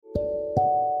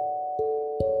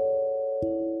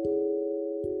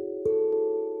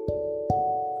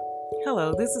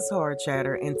Hello, this is Hard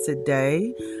Chatter, and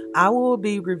today I will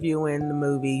be reviewing the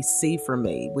movie See For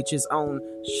Me, which is on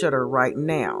Shudder right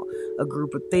now. A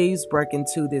group of thieves break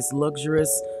into this luxurious,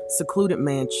 secluded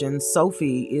mansion.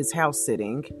 Sophie is house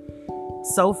sitting.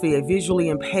 Sophie, a visually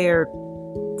impaired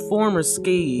former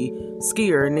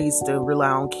skier, needs to rely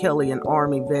on Kelly, an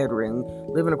Army veteran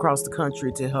living across the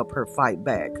country, to help her fight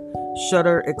back.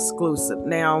 Shudder exclusive.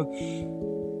 Now,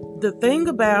 the thing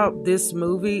about this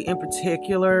movie in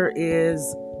particular is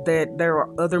that there are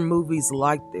other movies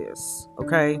like this,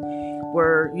 okay?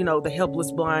 Where, the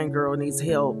helpless blind girl needs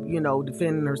help,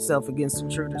 defending herself against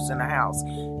intruders in the house.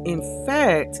 In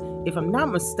fact, if I'm not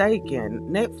mistaken,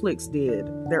 Netflix did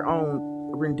their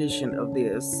own rendition of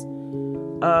this.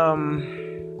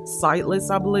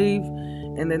 Sightless, I believe.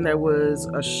 And then there was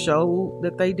a show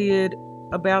that they did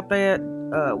about that,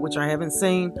 which I haven't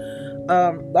seen.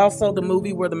 Also the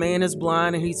movie where the man is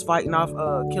blind and he's fighting off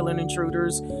killing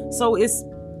intruders. So it's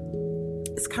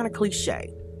kind of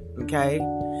cliche, okay?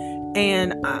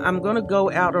 And I'm gonna go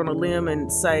out on a limb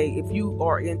and say, if you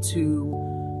are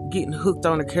into getting hooked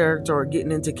on a character or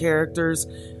getting into characters,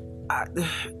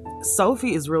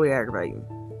 Sophie is really aggravating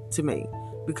to me,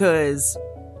 because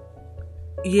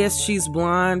yes, she's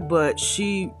blind, but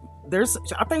I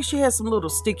think she has some little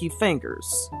sticky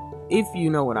fingers, if you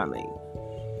know what I mean.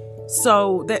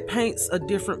 So that paints a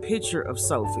different picture of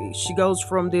Sophie. She goes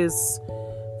from this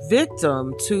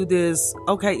victim to this,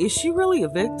 okay, is she really a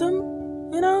victim?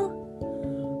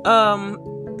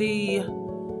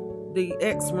 The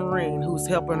ex-Marine who's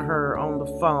helping her on the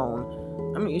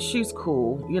phone, I mean, she's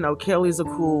cool. Kelly's a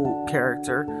cool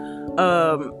character.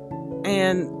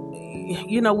 And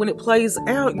when it plays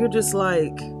out, you're just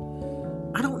like,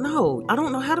 I don't know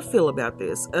how to feel about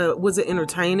this. Was it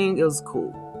entertaining? It was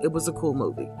cool. It was a cool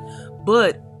movie.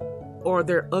 But are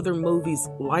there other movies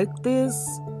like this?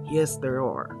 Yes, there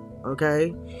are.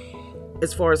 Okay?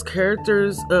 As far as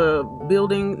characters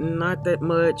building, not that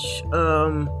much.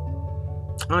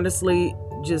 Honestly,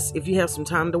 just if you have some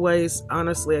time to waste,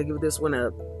 honestly, I give this one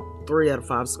a 3 out of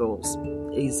 5 skulls.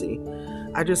 Easy.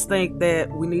 I just think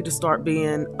that we need to start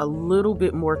being a little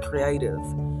bit more creative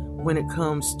when it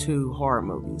comes to horror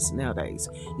movies nowadays.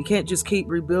 You can't just keep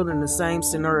rebuilding the same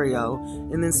scenario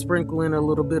and then sprinkle in a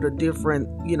little bit of different,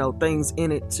 things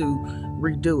in it to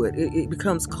redo it. It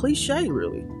becomes cliche,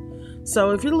 really. So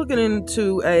if you're looking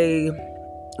into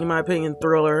in my opinion,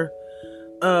 thriller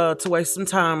to waste some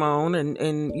time on, and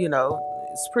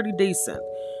it's pretty decent.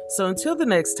 So until the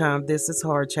next time, this is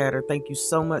Hard Chatter. Thank you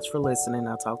so much for listening.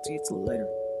 I'll talk to you later.